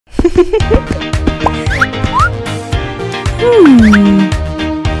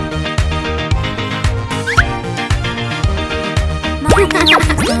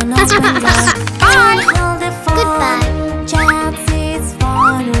Goodbye. Child sees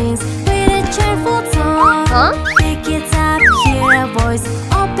phone rings with a cheerful tone. Huh? Pick it up, hear a voice.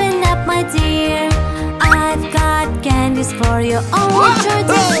 Open up, my dear. I've got candies for you. Only try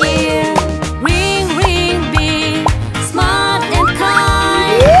to hear. Ring, ring, be smart and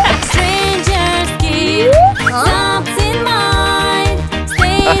kind. Strangers give something mind.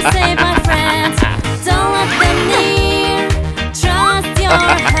 Stay safe, my friends. Don't let them near. Trust your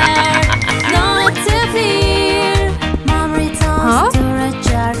heart, not to fear. Mom returns to a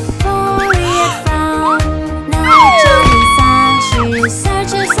jar, worried frown. Now Johnny sun, she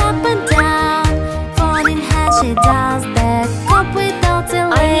searches up and down. Phone in hand, she does that up without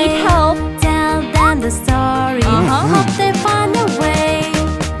delay. I need help. Tell them the story. Hope they find a way.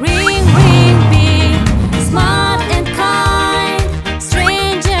 Ring, ring, be smart and kind.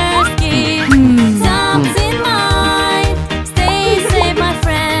 Strangers give something mind. Stay safe, my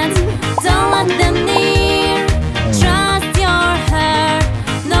friends. Don't let them near. Trust your heart,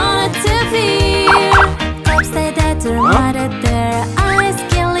 not to fear. Cops stay determined, their eyes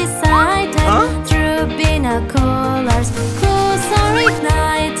keenly sighted. Through binoculars, clues are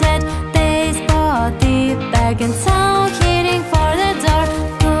ignited. They spot the bag and sound hitting for the door.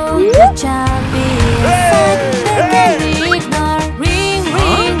 Could the child be inside? They can ignore. Ring,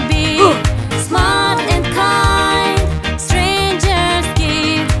 ring, be smart and kind. Strangers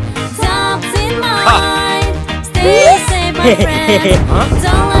give something mind. Stay safe, my friends.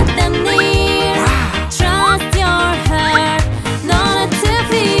 Don't let them near. Trust your heart, not to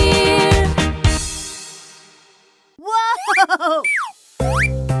fear. Whoa!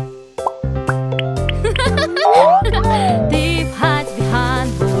 Deep hides behind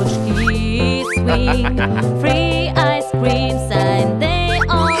bush geese swing. Free ice cream sign, they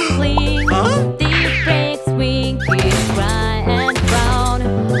all cling. Deep breaks swing, kids cry and frown.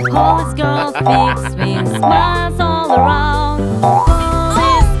 Police girl fix swing, smiles all around.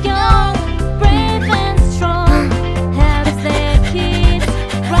 Police girl, brave and strong, helps their kids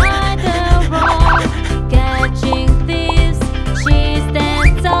right the wrong. Catching thieves, she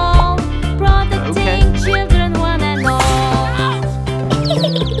stands tall, protecting children one and all.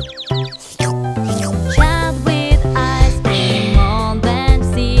 Child with ice cream on bench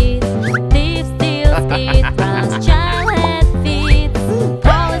seats. Thief steals it, runs, child head feet.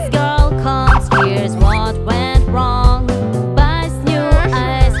 Police girl comes, here's what went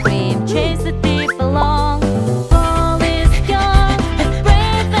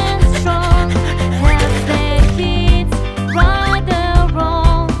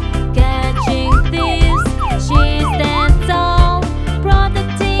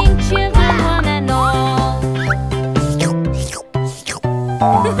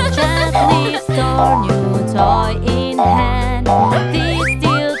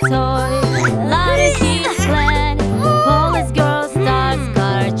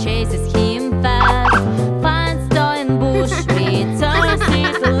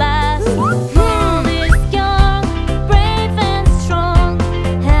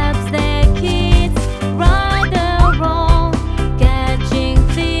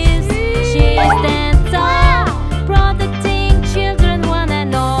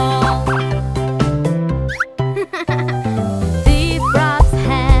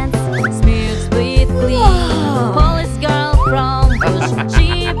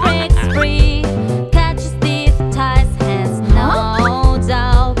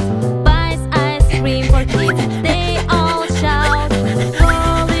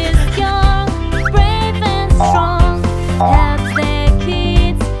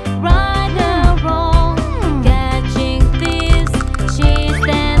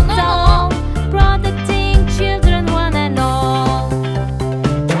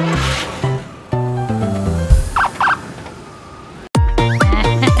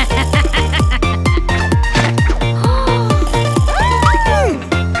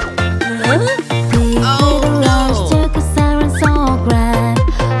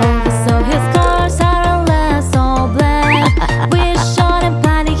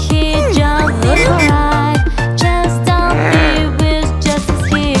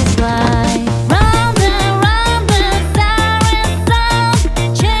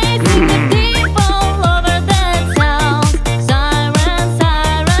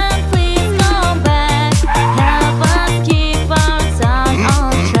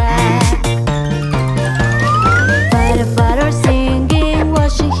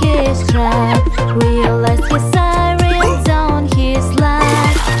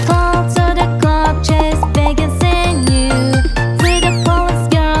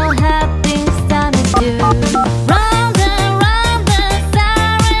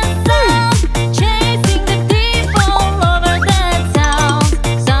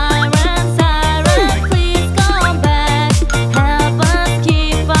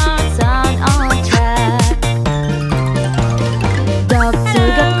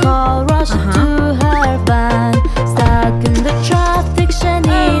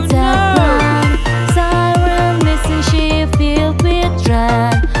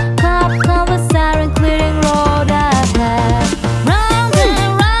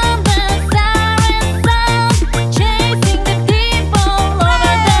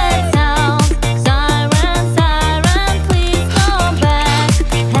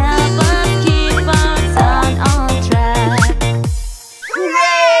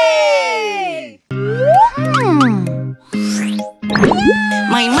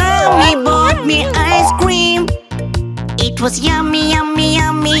me ice cream. It was yummy, yummy,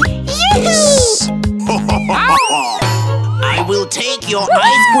 yummy. Yoo-hoo! I will take your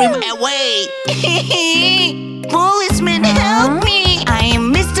ice cream away. Policeman, help me! I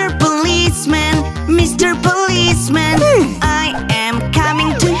am Mr. Policeman, Mr. Policeman. I am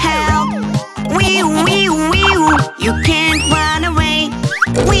coming to help. Wee, wee, wee. You can't run away.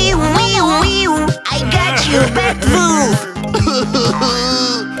 Wee, wee, wee. I got you, bad wolf.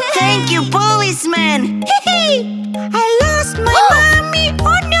 Thank you, policeman. I lost my mommy.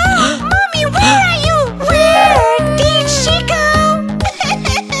 Oh no, mommy, where are you? Where did she go?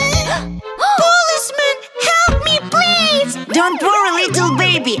 Policeman, help me, please. Don't worry, little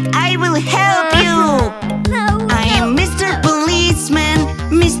baby. I will help you. I am Mr. Policeman,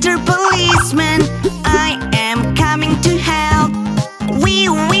 Mr. Policeman. I am coming to help. Wee,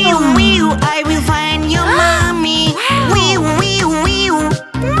 wee, wee. I will find your mommy. Wee, wee, wee.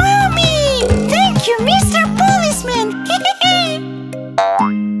 Mommy! Thank you, Mr. Policeman.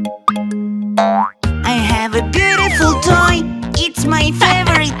 I have a beautiful toy. It's my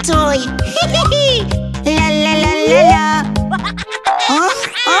favorite toy. La la la la la.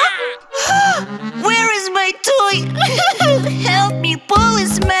 Where is my toy? Help me,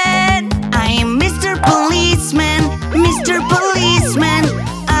 policeman. I am Mr. Policeman, Mr. Policeman.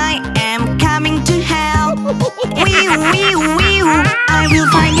 I am coming to help. Wee, wee, wee. I will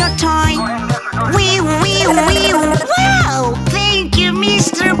find your toy. Wee, wee, wee. Wow! Thank you,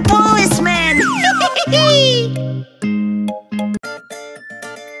 Mr. Policeman.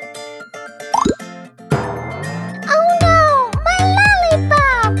 Oh no, my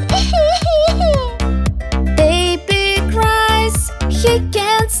lollipop! Baby cries, he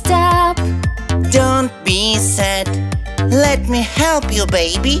can't stop. Don't be sad. Let me help you,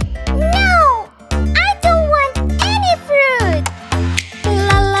 baby. No, I don't want any fruit.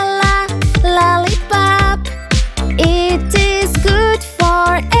 La la la, lollipop. It is good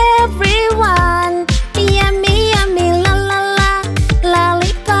for everyone. Yummy, yummy, la la la,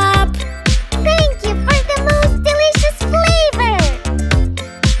 lollipop. Thank you for the most delicious flavor.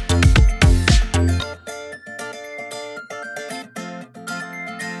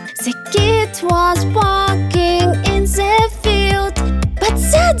 The kid was walking in the field, but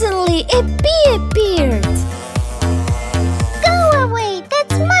suddenly a bee appeared. Go away,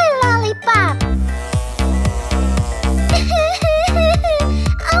 that's my lollipop.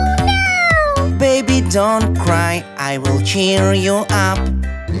 Oh no! Baby, don't cry. I will cheer you up.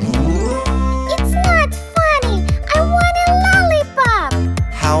 It's not funny. I want a lollipop.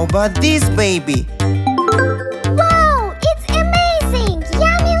 How about this, baby? Wow, it's amazing!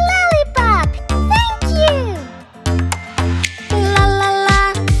 Yummy lollipop! Thank you! La la la,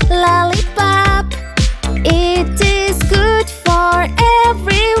 lollipop. It is good for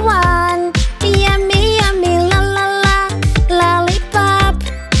everyone. Yummy, yummy, la la la, lollipop.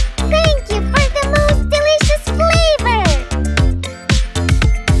 Thank you for the most delicious flavor.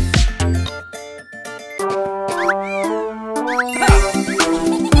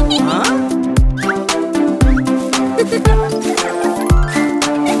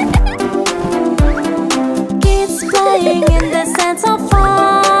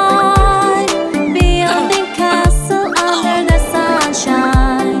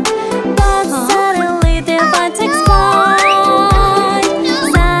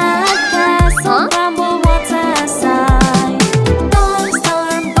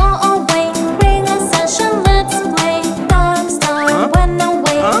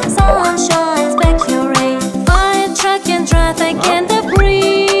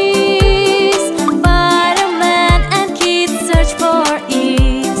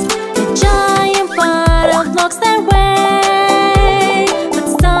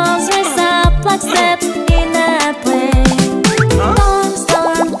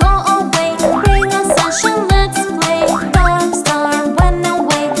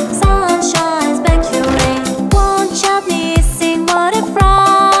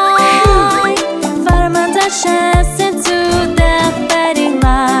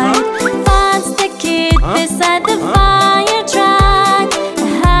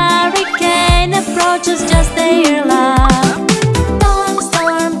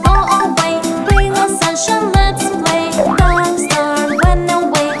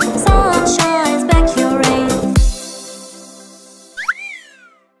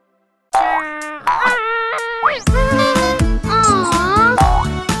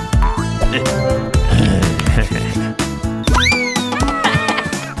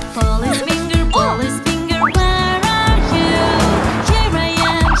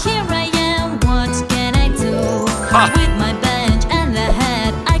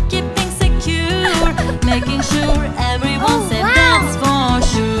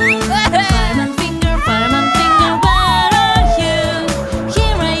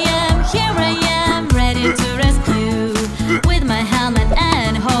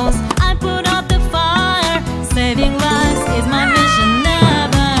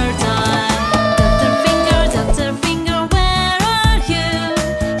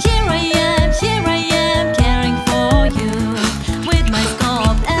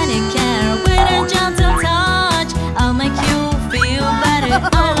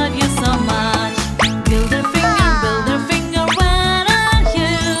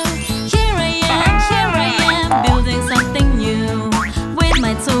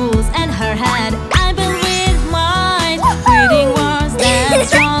 head. I build with might, creating worlds that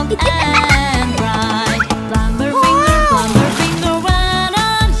strong and bright. Plumber finger, when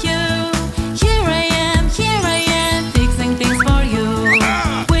are you? Here I am, fixing things for you.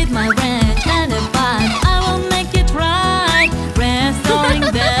 With my wrench and a pipe, I will make it right. Restoring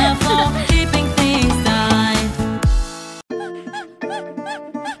the flow, keeping things tight.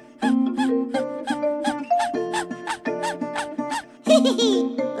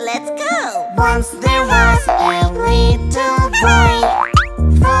 Let's go! Once there was a little boy,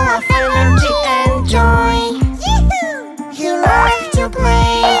 full of energy and joy. He loved to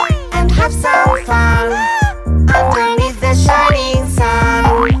play and have some fun underneath the shining sun.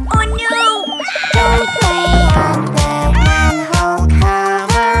 Oh no! Don't play on the manhole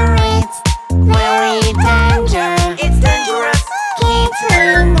cover, it's very dangerous. It's dangerous. Kids,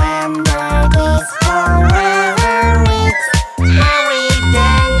 remember this forever. It's very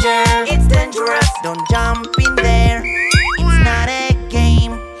dangerous. It's dangerous. Don't jump in there. It's not a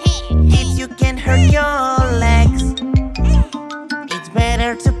game. If you can hurt your legs, it's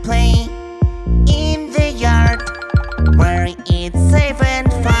better to play in the yard where it's safe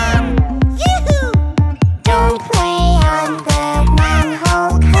and fun. Yoo-hoo! Don't play on the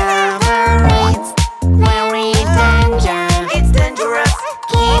manhole cover. It's very dangerous. It's dangerous.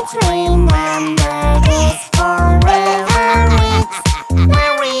 Kids, remember this forever. It's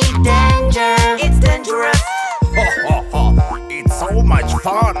very dangerous. It's dangerous. It's so much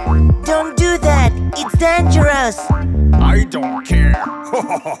fun. Don't do that. It's dangerous. I don't care.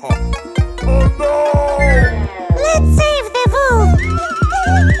 Oh no! Let's save the wolf.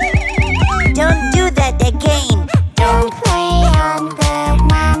 Don't do that again. Don't play on the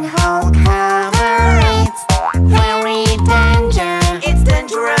manhole cover. It's very dangerous. It's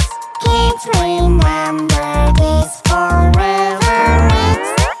dangerous. Kids, remember